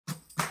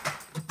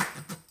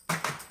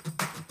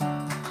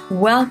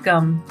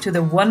Welcome to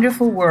the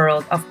wonderful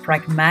world of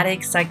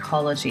pragmatic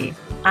psychology.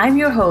 I'm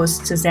your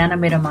host, Susanna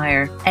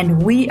Mittermeier,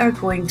 and we are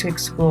going to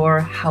explore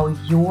how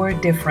your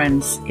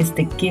difference is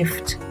the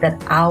gift that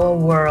our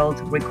world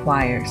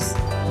requires.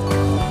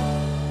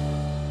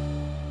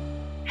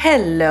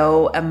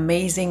 Hello,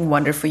 amazing,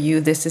 wonderful you.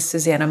 This is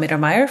Susanna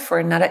Mittermeier for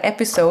another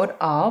episode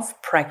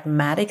of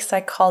Pragmatic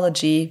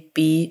Psychology,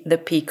 Be the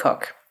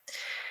Peacock.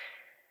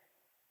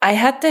 I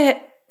had the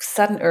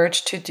sudden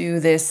urge to do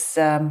this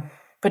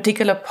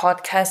particular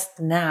podcast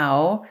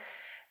now,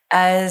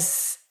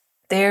 as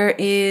there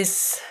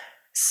is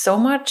so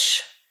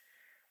much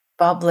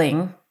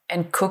bubbling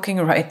and cooking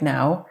right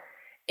now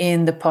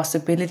in the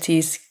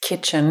possibilities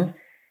kitchen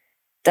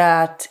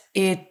that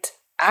it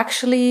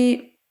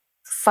actually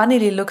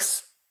funnily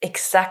looks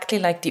exactly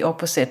like the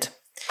opposite.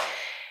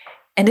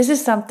 And this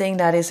is something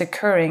that is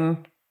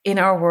occurring in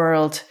our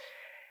world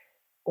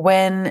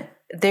when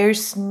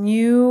there's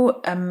new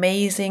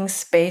amazing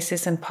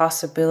spaces and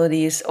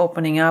possibilities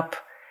opening up.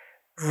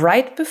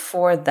 Right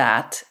before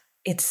that,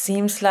 it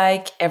seems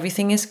like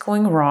everything is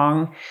going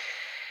wrong.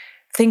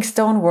 Things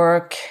don't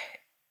work.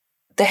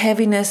 The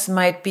heaviness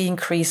might be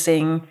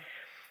increasing.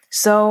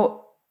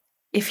 So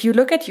if you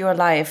look at your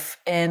life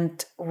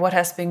and what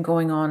has been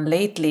going on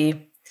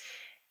lately,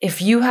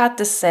 if you had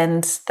the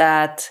sense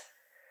that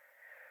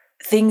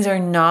things are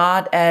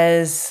not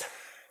as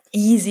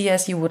easy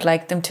as you would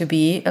like them to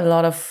be, a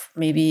lot of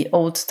maybe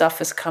old stuff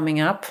is coming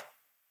up.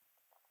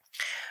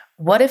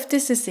 What if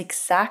this is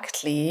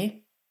exactly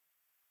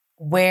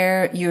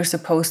where you're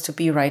supposed to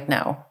be right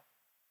now?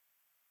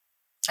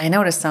 I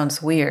know this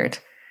sounds weird,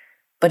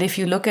 but if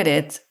you look at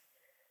it,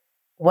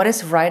 what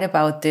is right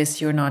about this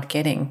you're not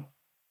getting?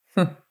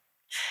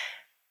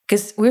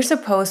 Because we're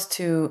supposed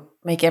to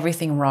make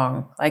everything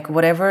wrong. Like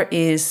whatever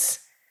is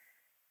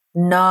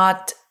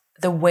not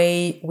the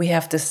way we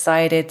have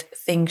decided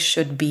things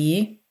should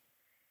be,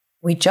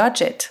 we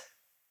judge it.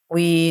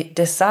 We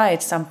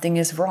decide something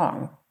is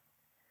wrong.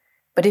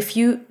 But if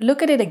you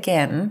look at it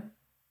again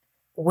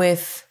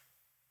with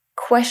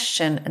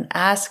question and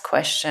ask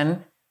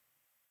question,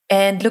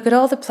 and look at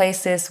all the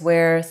places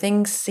where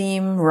things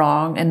seem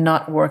wrong and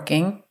not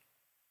working,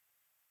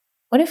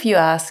 what if you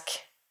ask,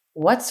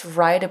 what's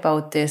right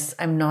about this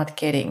I'm not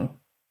getting?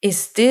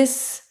 Is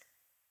this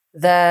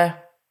the,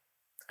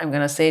 I'm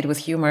going to say it with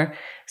humor,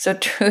 so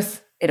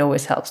truth, it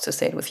always helps to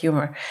say it with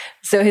humor.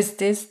 So is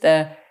this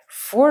the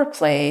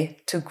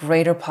foreplay to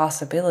greater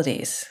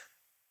possibilities?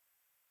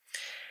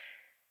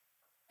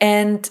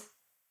 And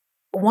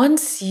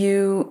once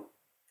you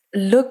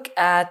look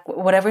at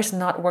whatever's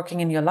not working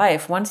in your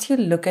life, once you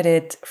look at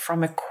it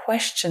from a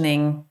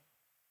questioning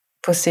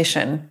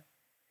position,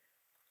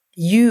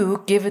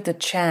 you give it a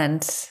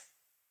chance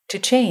to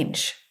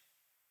change.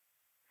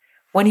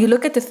 When you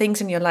look at the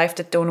things in your life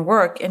that don't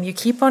work and you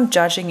keep on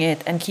judging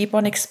it and keep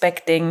on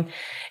expecting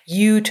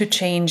you to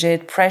change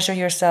it, pressure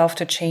yourself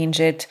to change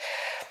it,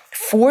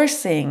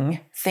 forcing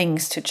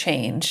things to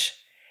change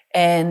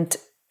and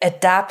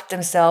adapt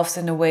themselves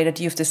in a way that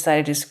you've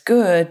decided is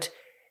good,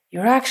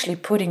 you're actually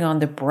putting on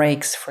the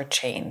brakes for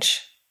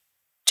change.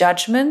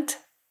 Judgment,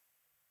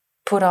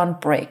 put on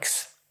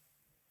brakes.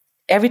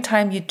 Every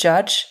time you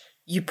judge,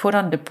 you put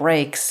on the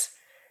brakes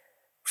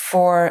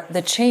for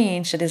the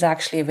change that is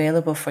actually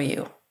available for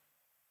you.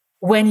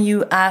 When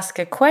you ask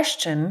a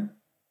question,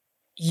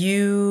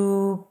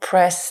 you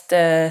press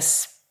the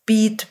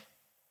speed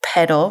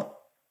pedal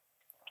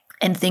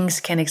and things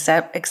can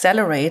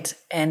accelerate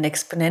and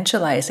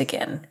exponentialize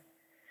again.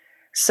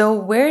 So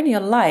where in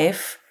your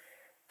life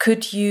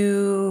could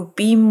you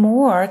be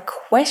more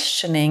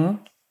questioning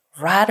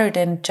rather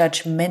than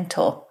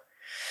judgmental?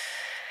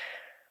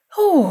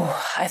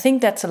 Oh, I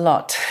think that's a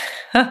lot.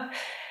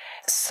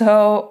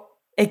 So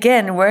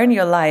again, where in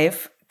your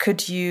life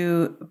could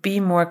you be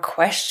more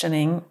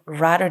questioning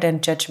rather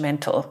than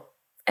judgmental?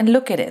 And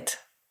look at it.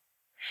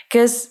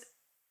 Because,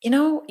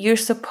 you're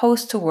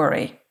supposed to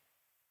worry.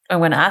 I'm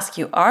going to ask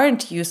you,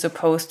 aren't you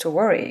supposed to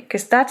worry?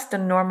 Because that's the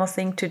normal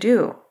thing to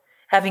do.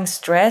 Having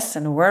stress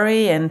and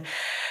worry and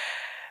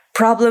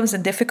problems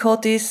and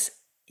difficulties,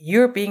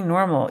 you're being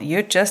normal.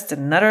 You're just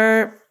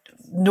another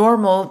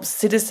normal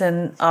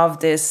citizen of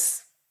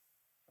this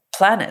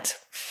planet.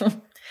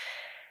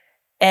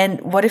 And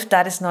what if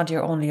that is not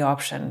your only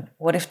option?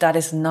 What if that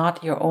is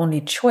not your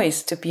only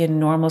choice to be a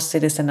normal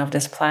citizen of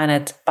this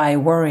planet by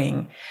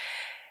worrying?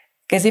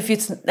 Because if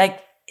it's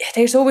like,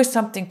 there's always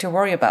something to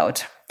worry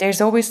about.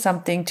 There's always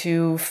something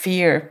to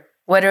fear,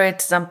 whether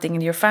it's something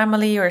in your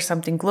family or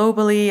something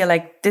globally.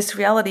 Like this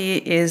reality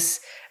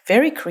is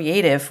very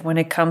creative when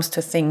it comes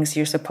to things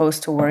you're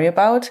supposed to worry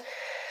about.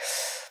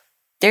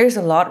 There's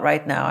a lot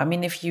right now. I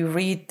mean, if you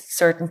read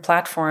certain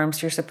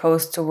platforms, you're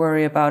supposed to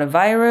worry about a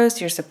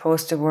virus, you're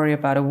supposed to worry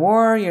about a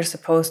war, you're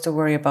supposed to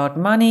worry about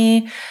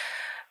money.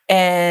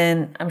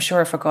 And I'm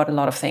sure I forgot a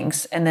lot of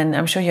things. And then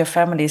I'm sure your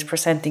family is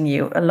presenting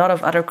you a lot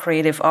of other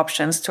creative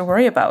options to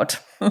worry about.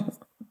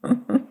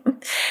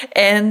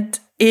 And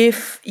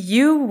if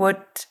you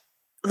would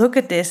look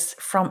at this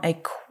from a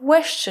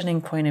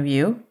questioning point of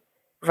view,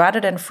 rather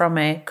than from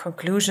a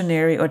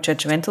conclusionary or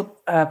judgmental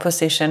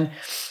position,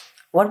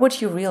 what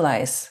would you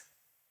realize?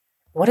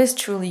 What is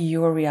truly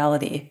your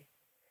reality?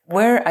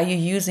 Where are you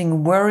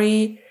using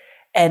worry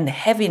and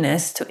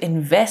heaviness to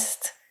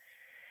invest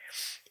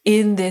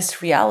in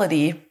this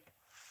reality,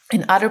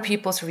 in other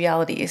people's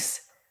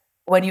realities,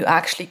 when you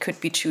actually could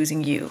be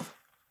choosing you?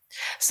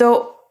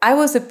 So I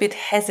was a bit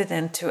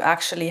hesitant to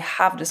actually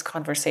have this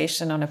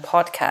conversation on a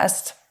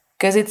podcast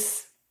because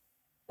it's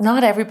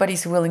not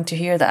everybody's willing to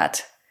hear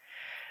that.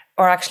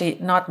 Or actually,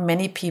 not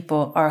many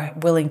people are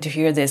willing to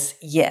hear this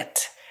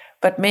yet.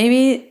 But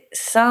maybe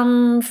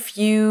some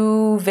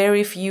few,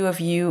 very few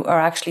of you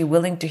are actually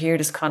willing to hear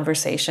this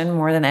conversation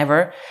more than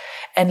ever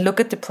and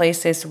look at the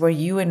places where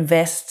you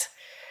invest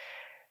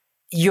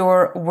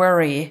your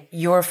worry,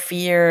 your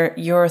fear,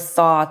 your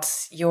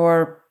thoughts,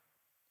 your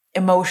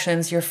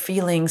emotions, your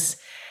feelings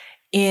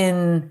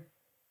in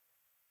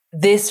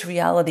this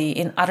reality,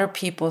 in other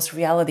people's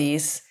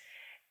realities,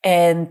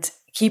 and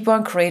keep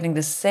on creating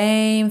the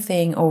same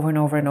thing over and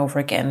over and over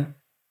again.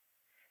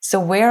 So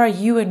where are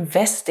you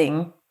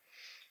investing?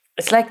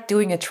 It's like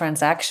doing a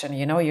transaction,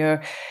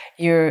 you're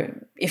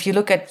if you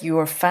look at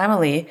your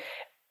family,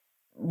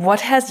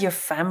 what has your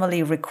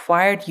family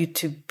required you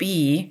to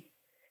be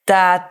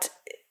that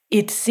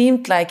it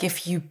seemed like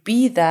if you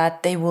be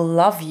that, they will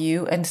love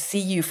you and see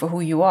you for who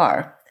you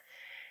are?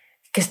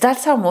 Because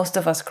that's how most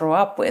of us grow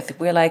up with.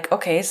 We're like,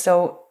 okay,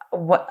 so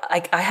what,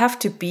 like, I have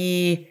to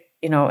be,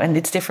 and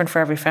it's different for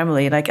every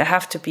family. Like, I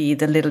have to be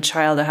the little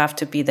child. I have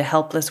to be the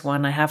helpless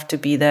one. I have to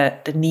be the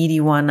needy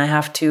one. I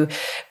have to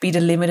be the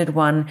limited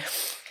one,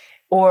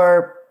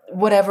 or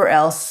whatever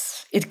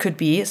else it could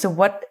be. So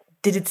what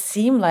did it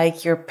seem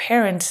like your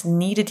parents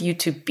needed you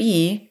to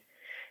be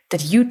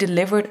that you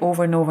delivered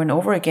over and over and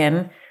over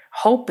again,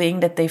 hoping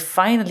that they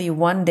finally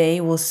one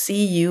day will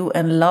see you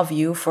and love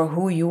you for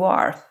who you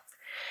are?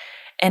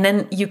 And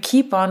then you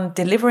keep on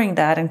delivering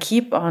that and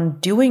keep on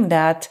doing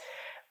that,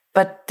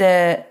 but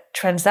the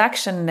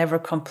transaction never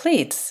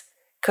completes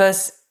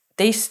because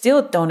they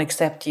still don't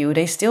accept you.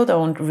 They still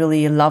don't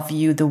really love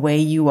you the way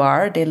you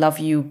are. They love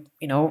you,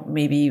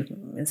 maybe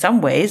in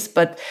some ways,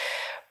 but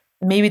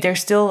maybe they're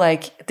still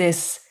like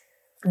this,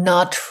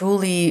 not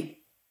truly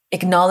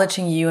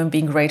acknowledging you and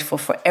being grateful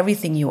for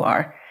everything you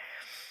are.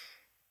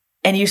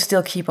 And you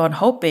still keep on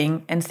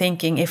hoping and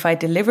thinking, if I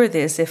deliver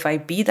this, if I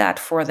be that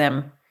for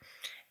them,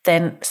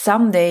 then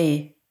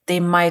someday they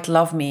might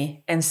love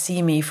me and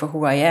see me for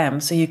who I am.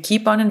 So you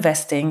keep on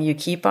investing, you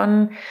keep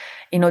on,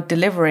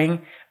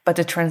 delivering, but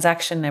the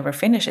transaction never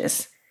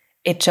finishes.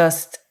 It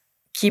just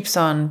keeps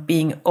on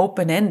being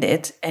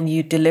open-ended, and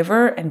you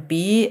deliver and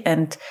be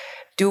and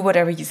do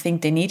whatever you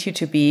think they need you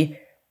to be.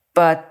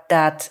 But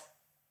that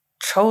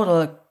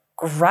total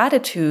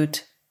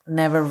gratitude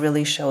never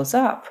really shows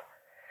up.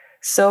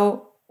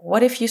 So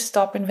what if you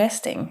stop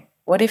investing?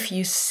 What if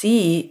you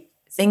see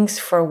things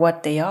for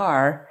what they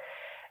are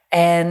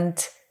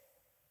and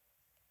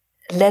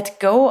let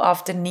go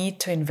of the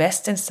need to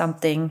invest in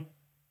something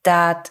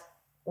that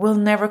will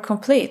never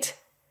complete?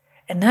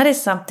 And that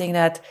is something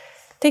that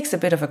takes a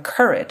bit of a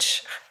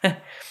courage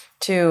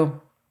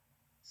to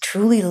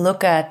truly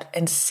look at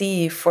and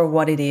see for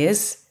what it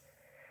is,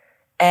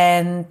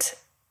 and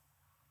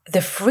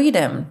the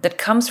freedom that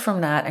comes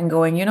from that, and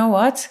going, you know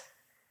what?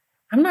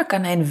 I'm not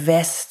going to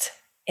invest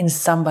in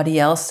somebody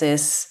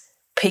else's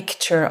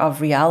picture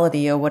of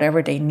reality or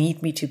whatever they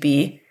need me to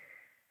be.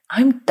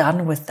 I'm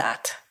done with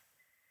that.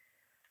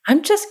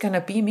 I'm just going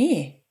to be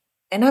me.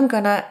 And I'm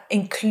going to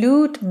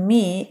include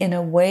me in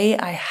a way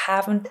I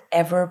haven't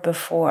ever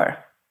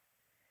before.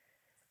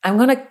 I'm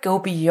going to go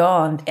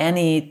beyond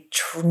any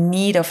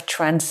need of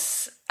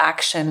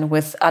transaction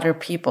with other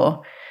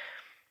people.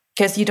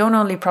 Because you don't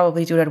only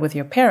probably do that with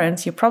your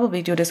parents, you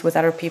probably do this with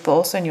other people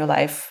also in your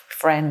life,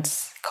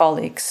 friends,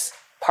 colleagues,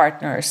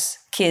 partners,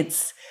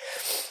 kids.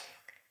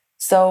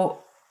 So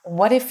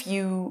what if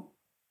you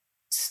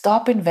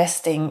stop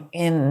investing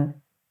in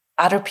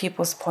other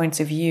people's points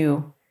of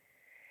view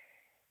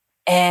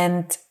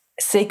and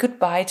say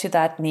goodbye to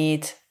that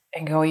need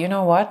and go, you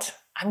know what?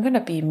 I'm going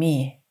to be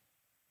me.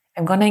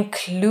 I'm going to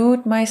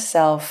include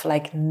myself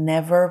like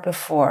never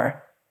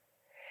before.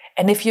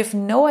 And if you have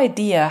no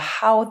idea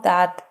how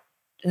that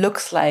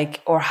looks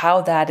like or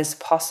how that is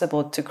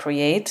possible to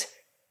create,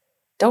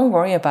 don't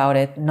worry about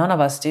it. None of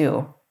us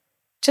do.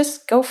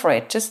 Just go for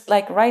it. Just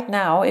like right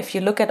now, if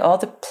you look at all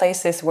the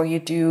places where you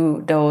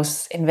do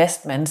those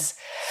investments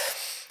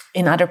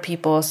in other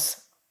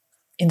people's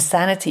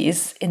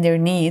insanities, in their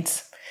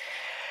needs,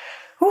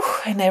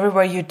 and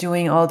everywhere you're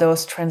doing all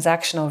those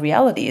transactional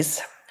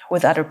realities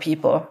with other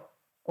people,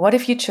 what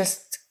if you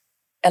just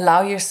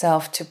allow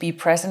yourself to be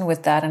present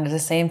with that and at the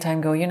same time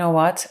go, you know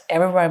what?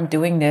 Everywhere I'm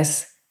doing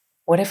this,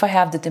 what if I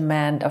have the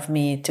demand of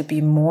me to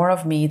be more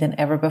of me than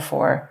ever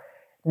before,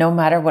 no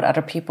matter what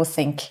other people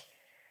think,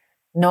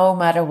 no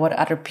matter what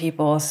other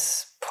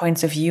people's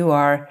points of view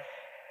are?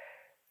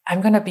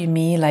 I'm going to be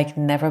me like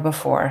never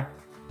before.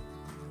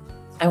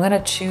 I'm going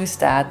to choose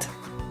that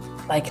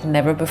like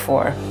never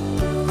before.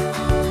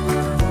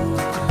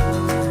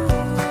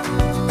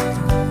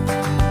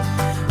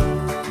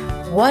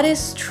 What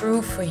is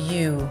true for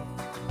you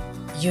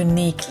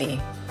uniquely?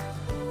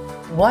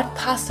 What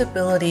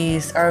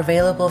possibilities are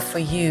available for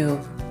you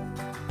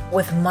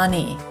with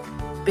money,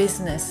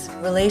 business,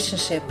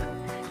 relationship,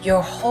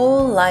 your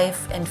whole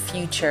life and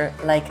future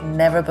like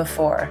never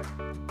before?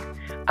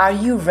 Are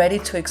you ready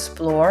to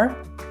explore?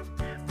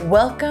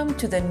 Welcome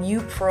to the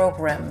new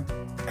program,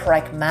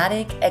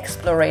 Pragmatic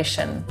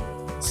Exploration,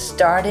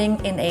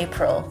 starting in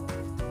April.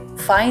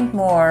 Find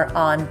more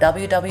on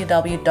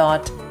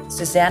www.susannamittermeier.com.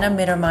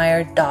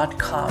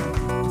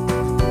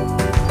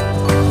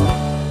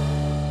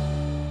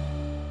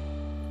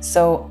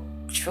 So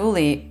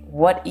truly,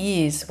 what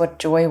ease, what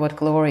joy, what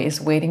glory is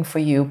waiting for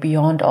you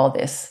beyond all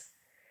this?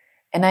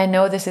 And I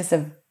know this is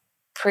a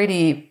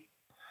pretty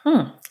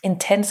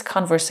intense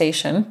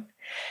conversation,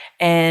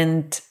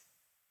 and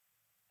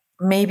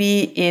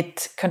maybe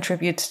it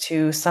contributes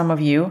to some of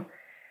you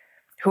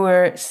who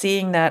are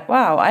seeing that,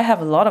 wow, I have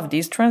a lot of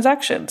these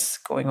transactions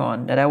going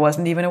on that I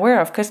wasn't even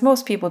aware of, because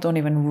most people don't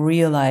even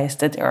realize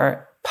that they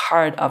are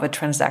part of a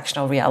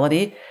transactional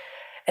reality.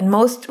 And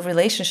most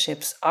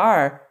relationships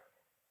are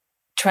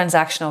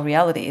transactional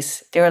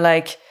realities. They're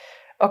like,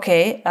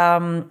 okay,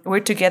 we're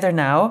together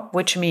now,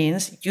 which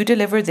means you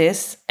deliver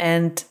this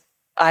and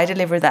I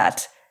deliver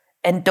that.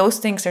 And those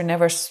things are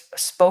never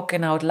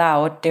spoken out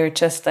loud. They're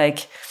just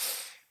like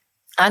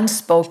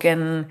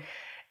unspoken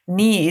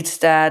needs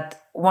that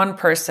one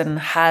person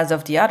has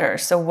of the other.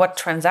 So what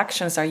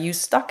transactions are you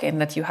stuck in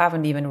that you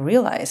haven't even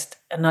realized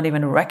and not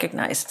even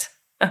recognized?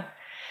 And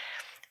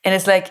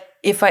it's like,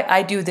 if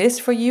I do this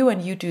for you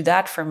and you do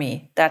that for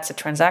me, that's a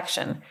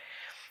transaction.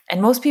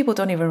 And most people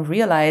don't even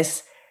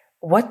realize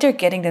what they're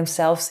getting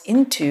themselves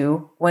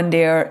into when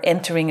they're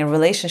entering a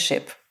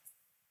relationship,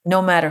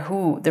 no matter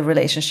who the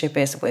relationship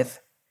is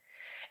with.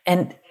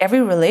 And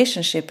every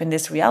relationship in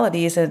this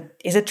reality is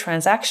a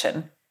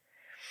transaction.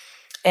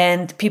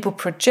 And people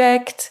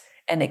project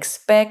and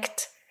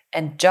expect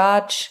and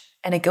judge,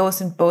 and it goes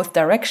in both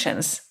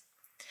directions.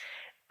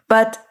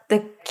 But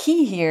the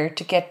key here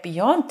to get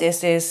beyond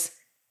this is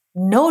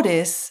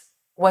notice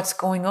what's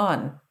going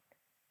on.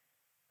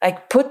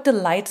 Like, put the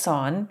lights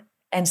on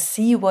and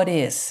see what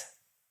is.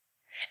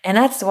 And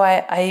that's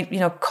why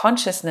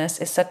consciousness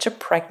is such a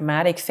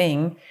pragmatic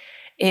thing.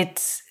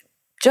 It's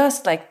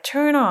just like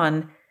turn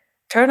on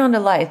the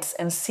lights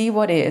and see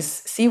what is,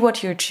 see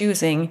what you're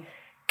choosing.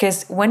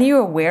 Because when you're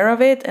aware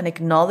of it and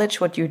acknowledge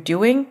what you're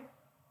doing,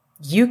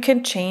 you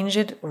can change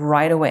it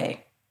right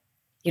away.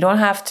 You don't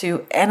have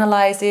to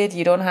analyze it.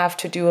 You don't have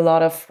to do a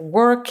lot of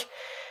work.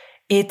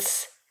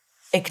 It's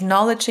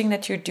acknowledging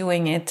that you're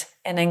doing it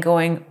and then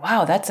going,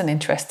 wow, that's an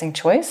interesting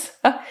choice.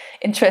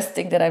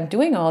 Interesting that I'm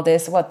doing all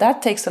this. Well,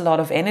 that takes a lot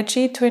of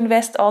energy to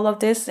invest all of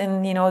this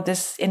in,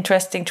 this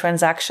interesting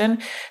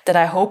transaction that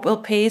I hope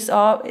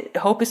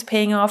is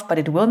paying off, but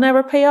it will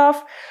never pay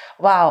off.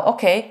 Wow,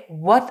 okay,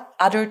 what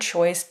other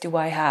choice do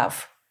I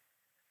have?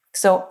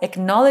 So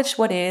acknowledge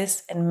what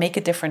is and make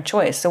a different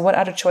choice. So what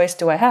other choice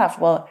do I have?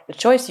 Well, the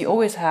choice you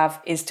always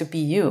have is to be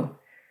you.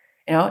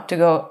 To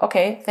go,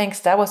 okay, thanks,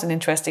 that was an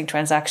interesting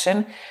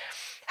transaction.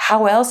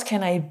 How else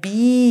can I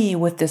be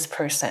with this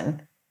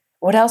person?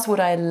 What else would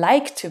I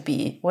like to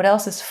be? What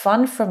else is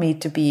fun for me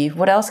to be?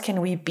 What else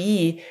can we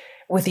be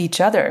with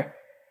each other?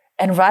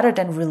 And rather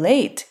than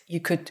relate, you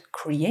could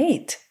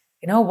create.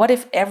 What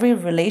if every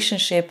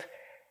relationship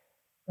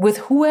with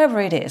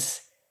whoever it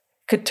is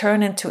could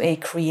turn into a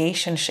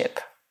creationship?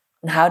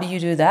 And how do you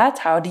do that?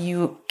 How do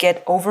you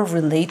get over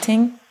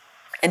relating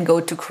and go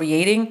to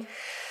creating?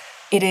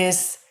 It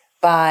is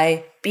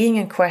by being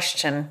in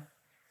question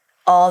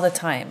all the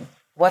time.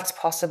 What's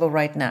possible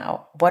right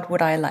now? What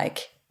would I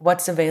like?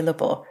 What's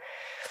available?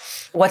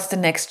 What's the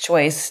next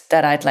choice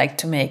that I'd like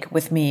to make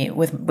with me,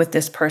 with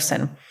this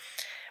person?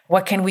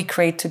 What can we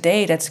create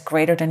today that's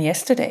greater than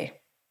yesterday?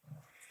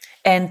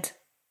 And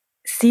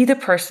see the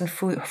person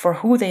for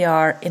who they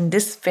are in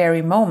this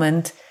very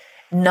moment,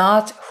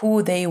 not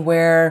who they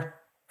were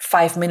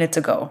 5 minutes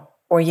ago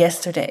or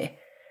yesterday.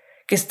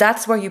 Because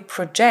that's where you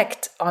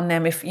project on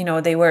them. If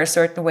they were a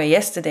certain way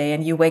yesterday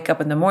and you wake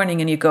up in the morning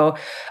and you go,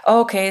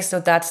 oh, okay, so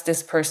that's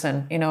this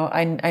person,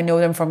 I know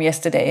them from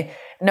yesterday.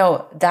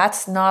 No,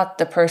 that's not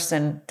the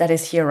person that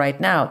is here right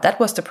now. That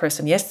was the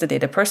person yesterday.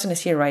 The person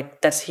that's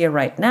here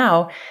right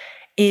now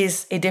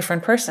is a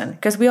different person,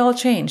 because we all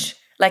change.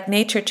 Like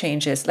nature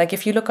changes. Like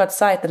if you look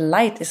outside, the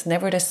light is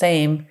never the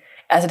same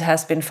as it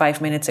has been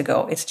 5 minutes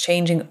ago. It's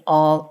changing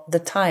all the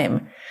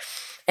time.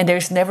 And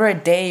there's never a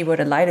day where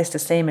the light is the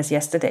same as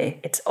yesterday.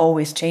 It's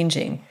always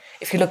changing.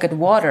 If you look at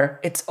water,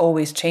 it's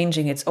always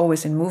changing. It's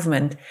always in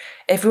movement.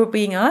 If we're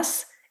being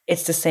us,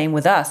 it's the same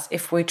with us.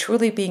 If we're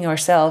truly being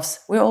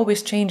ourselves, we're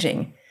always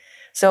changing.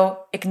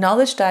 So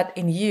acknowledge that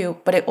in you,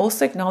 but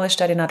also acknowledge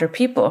that in other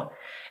people.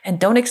 And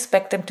don't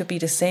expect them to be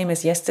the same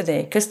as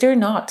yesterday, because they're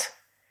not.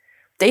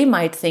 They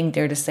might think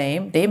they're the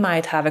same. They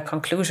might have a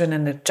conclusion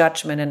and a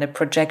judgment and a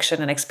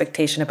projection and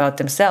expectation about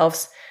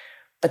themselves.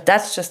 But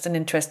that's just an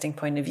interesting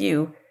point of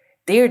view.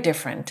 They're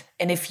different.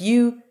 And if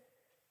you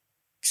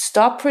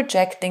stop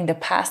projecting the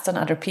past on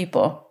other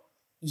people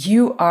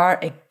You are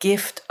a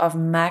gift of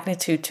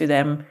magnitude to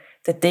them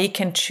that they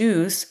can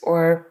choose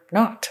or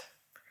not.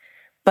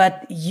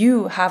 But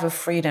you have a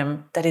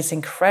freedom that is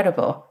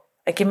incredible.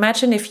 Like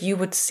imagine if you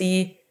would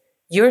see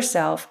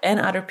yourself and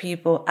other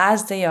people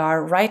as they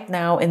are right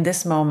now in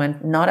this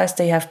moment, not as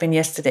they have been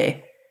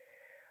yesterday.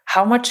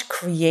 How much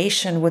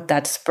creation would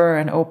that spur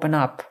and open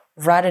up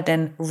rather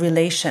than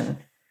relation?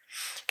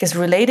 Because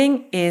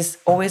relating is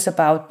always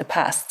about the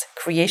past.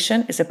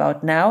 Creation is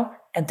about now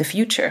and the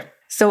future.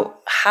 So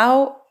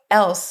how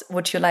else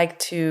would you like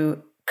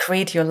to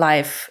create your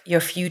life, your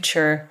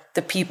future,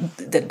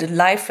 the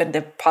life and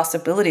the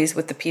possibilities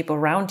with the people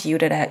around you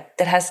that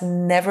has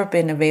never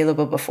been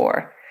available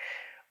before?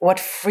 What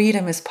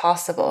freedom is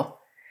possible?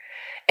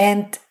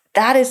 And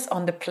that is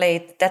on the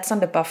plate, that's on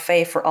the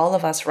buffet for all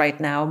of us right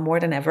now, more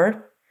than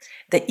ever.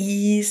 The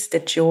ease, the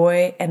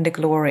joy, and the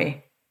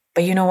glory.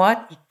 But you know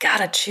what? You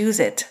gotta choose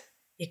it.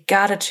 You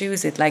gotta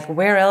choose it. Like,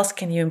 where else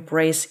can you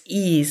embrace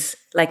ease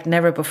like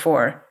never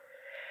before?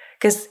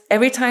 Because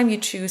every time you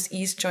choose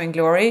ease, joy, and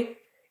glory,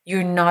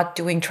 you're not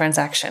doing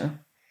transaction.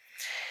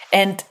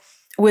 And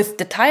with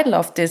the title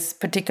of this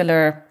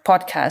particular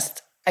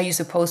podcast, Are You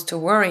Supposed to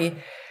Worry?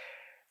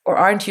 Or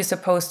aren't you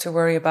supposed to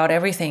worry about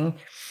everything?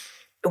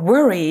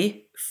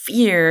 Worry,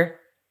 fear,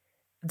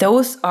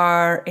 those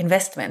are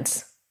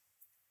investments.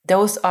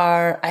 Those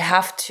are, I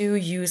have to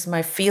use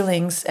my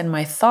feelings and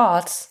my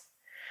thoughts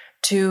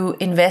to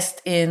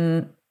invest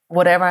in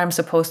whatever I'm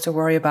supposed to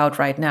worry about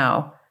right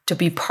now, to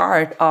be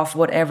part of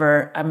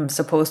whatever I'm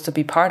supposed to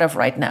be part of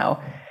right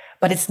now.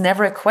 But it's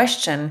never a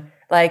question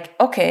like,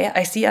 okay,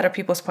 I see other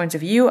people's points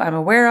of view. I'm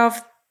aware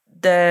of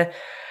the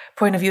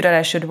point of view that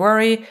I should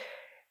worry.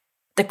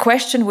 The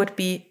question would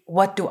be,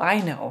 what do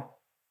I know?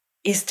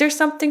 Is there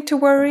something to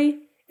worry?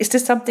 Is there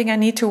something I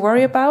need to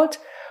worry about?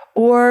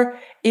 Or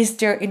is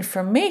there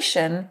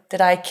information that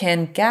I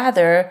can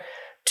gather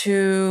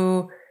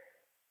to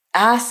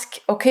ask,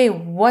 okay,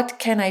 what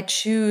can I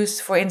choose,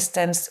 for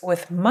instance,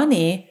 with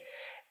money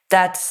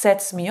that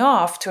sets me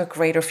off to a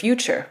greater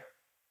future?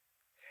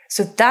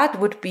 So that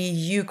would be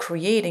you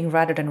creating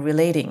rather than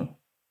relating.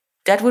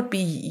 That would be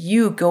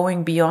you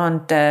going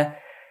beyond the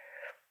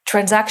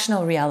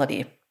transactional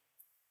reality.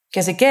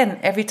 Because again,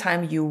 every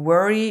time you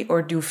worry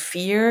or do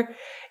fear,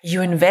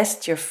 you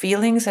invest your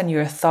feelings and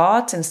your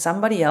thoughts in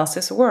somebody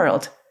else's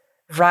world,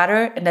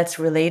 and that's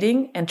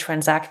relating and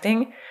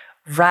transacting,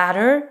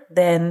 rather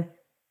than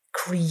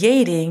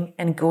creating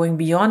and going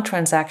beyond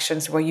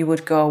transactions where you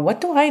would go, what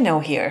do I know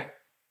here?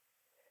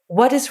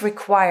 What is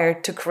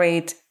required to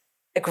create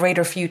a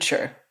greater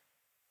future?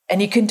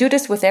 And you can do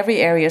this with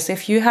every area. So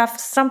if you have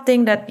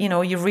something that,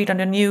 you read on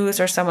the news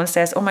or someone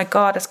says, oh my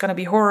God, it's going to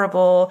be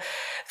horrible.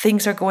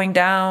 Things are going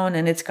down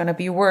and it's going to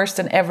be worse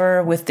than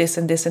ever with this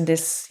and this and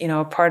this,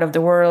 part of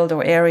the world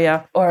or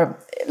area or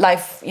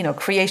life,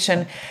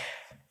 creation.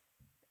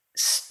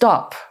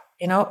 Stop,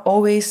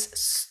 always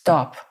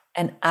stop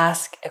and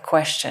ask a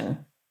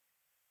question.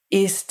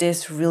 Is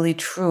this really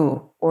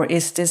true? Or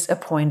is this a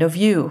point of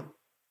view?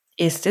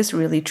 Is this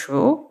really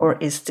true? Or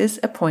is this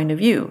a point of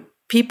view?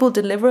 People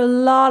deliver a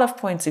lot of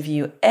points of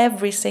view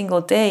every single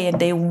day, and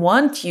they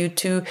want you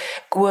to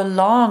go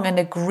along and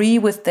agree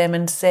with them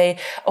and say,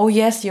 oh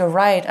yes, you're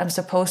right, I'm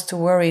supposed to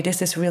worry,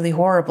 this is really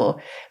horrible.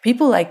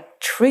 People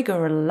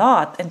trigger a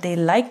lot, and they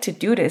like to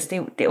do this.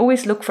 They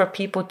always look for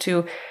people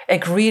to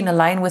agree and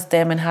align with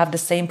them and have the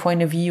same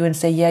point of view and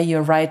say, yeah,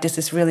 you're right, this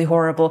is really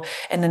horrible.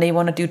 And then they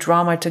want to do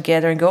drama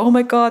together and go, oh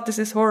my God, this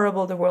is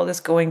horrible, the world is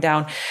going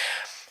down.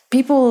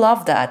 People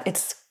love that.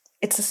 It's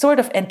a sort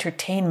of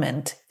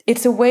entertainment.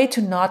 It's a way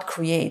to not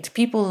create.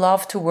 People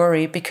love to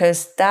worry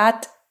because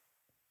that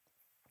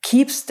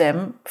keeps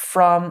them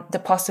from the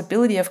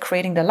possibility of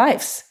creating their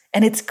lives.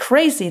 And it's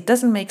crazy. It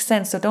doesn't make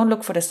sense. So don't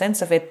look for the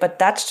sense of it. But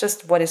that's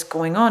just what is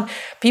going on.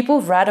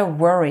 People rather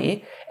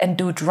worry and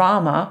do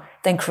drama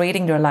than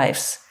creating their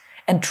lives.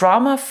 And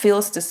drama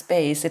fills the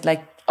space. It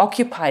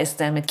occupies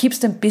them. It keeps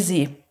them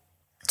busy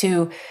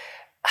to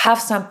have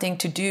something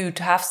to do,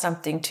 to have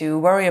something to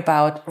worry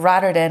about,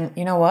 rather than,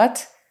 you know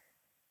what?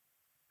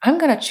 I'm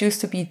going to choose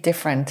to be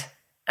different.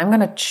 I'm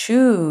going to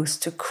choose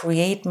to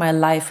create my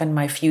life and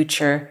my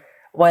future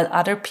while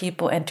other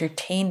people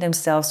entertain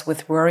themselves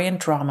with worry and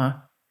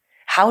drama.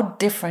 How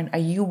different are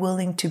you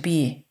willing to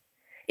be?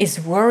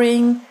 Is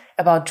worrying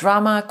about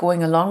drama,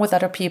 going along with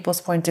other people's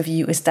point of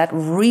view, is that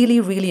really,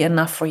 really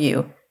enough for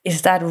you?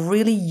 Is that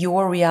really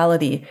your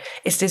reality?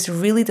 Is this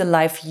really the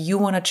life you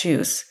want to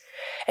choose?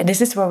 And this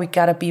is where we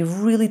got to be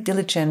really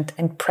diligent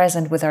and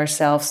present with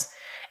ourselves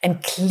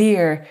and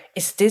clear.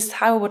 Is this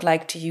how I would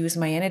like to use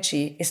my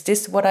energy? Is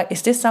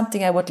this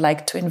something I would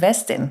like to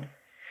invest in?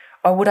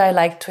 Or would I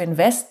like to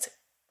invest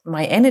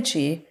my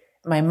energy,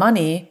 my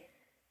money,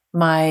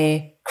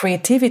 my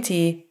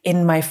creativity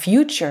in my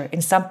future,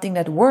 in something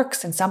that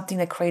works, in something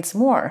that creates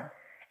more?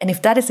 And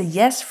if that is a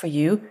yes for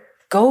you,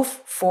 go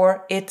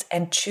for it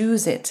and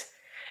choose it.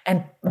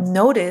 And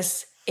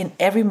notice in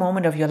every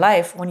moment of your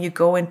life, when you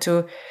go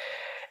into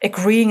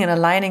agreeing and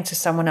aligning to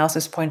someone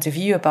else's point of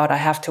view about I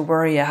have to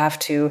worry, I have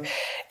to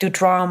do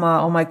drama,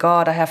 oh my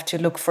God, I have to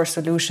look for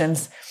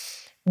solutions.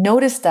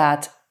 Notice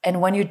that.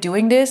 And when you're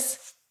doing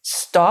this,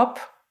 stop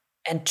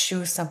and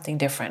choose something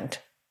different.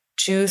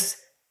 Choose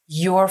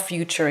your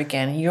future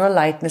again, your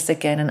lightness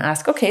again, and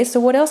ask, okay, so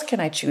what else can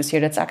I choose here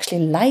that's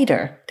actually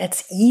lighter,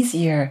 that's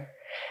easier,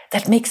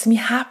 that makes me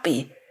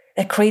happy,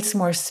 that creates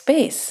more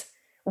space?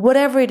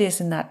 Whatever it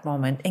is in that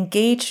moment,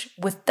 engage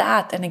with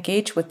that and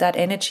engage with that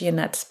energy in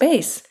that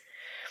space,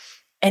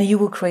 and you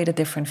will create a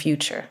different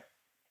future.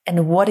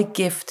 And what a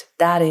gift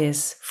that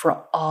is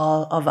for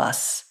all of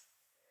us.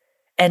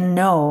 And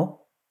know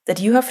that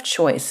you have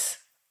choice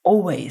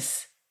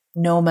always,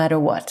 no matter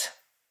what.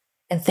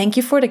 And thank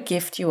you for the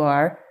gift you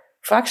are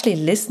for actually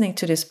listening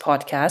to this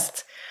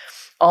podcast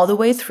all the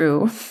way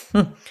through.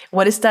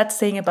 What is that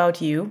saying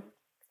about you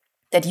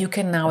that you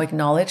can now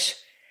acknowledge?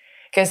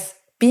 Because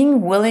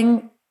being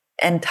willing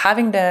and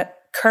having the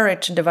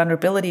courage and the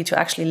vulnerability to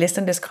actually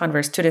listen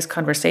to this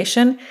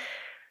conversation,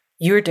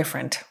 you're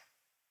different.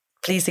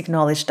 Please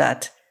acknowledge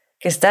that,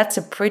 because that's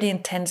a pretty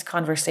intense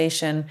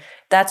conversation.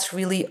 That's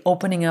really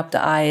opening up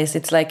the eyes.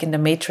 It's like in the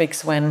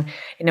Matrix when,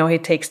 he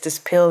takes this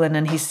pill and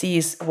then he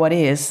sees what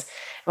is.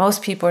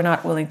 Most people are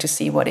not willing to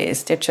see what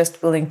is. They're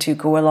just willing to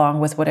go along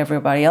with what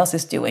everybody else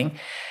is doing.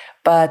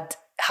 But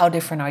how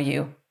different are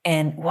you?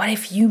 And what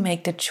if you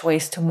make the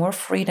choice to more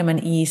freedom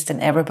and ease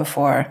than ever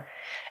before?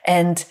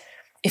 And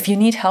if you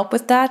need help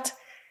with that,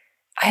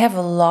 I have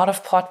a lot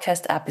of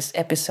podcast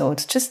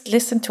episodes. Just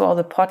listen to all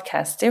the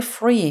podcasts. They're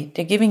free.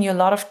 They're giving you a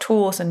lot of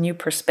tools and new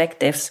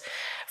perspectives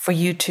for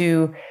you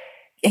to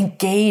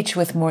engage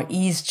with more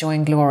ease, joy,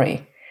 and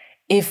glory.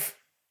 If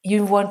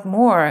you want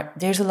more,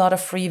 there's a lot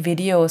of free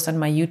videos on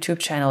my YouTube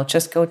channel.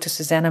 Just go to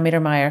Susanna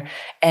Mittermeier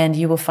and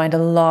you will find a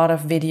lot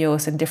of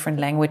videos in different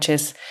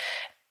languages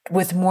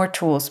with more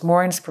tools,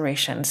 more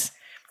inspirations.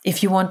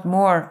 If you want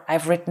more,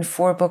 I've written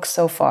 4 books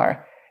so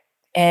far.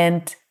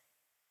 And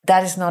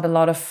that is not a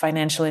lot of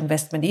financial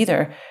investment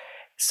either.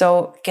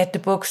 So get the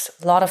books,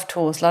 a lot of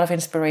tools, a lot of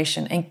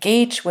inspiration.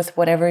 Engage with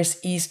whatever is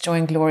ease, joy,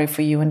 and glory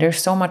for you. And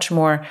there's so much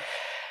more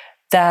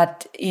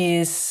that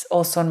is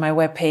also on my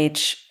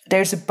webpage.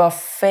 There's a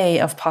buffet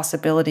of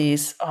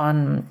possibilities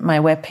on my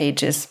web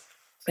pages.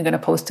 I'm going to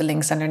post the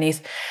links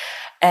underneath.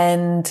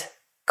 And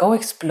go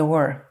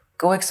explore.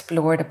 Go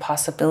explore the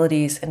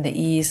possibilities and the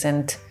ease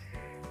and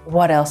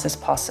what else is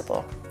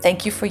possible.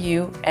 Thank you for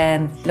you,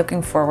 and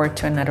looking forward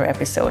to another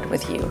episode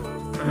with you.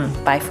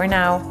 Bye for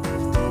now.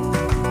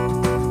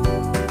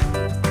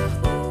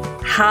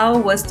 How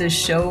was the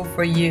show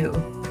for you?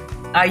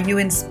 Are you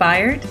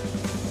inspired?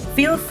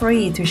 Feel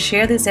free to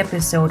share this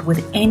episode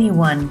with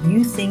anyone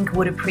you think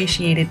would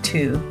appreciate it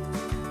too.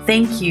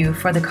 Thank you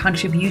for the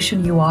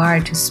contribution you are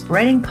to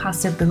spreading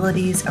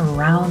possibilities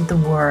around the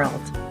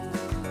world.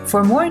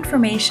 For more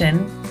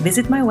information,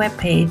 visit my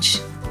webpage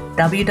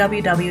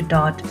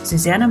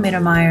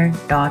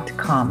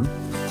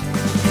www.susannamittermeier.com.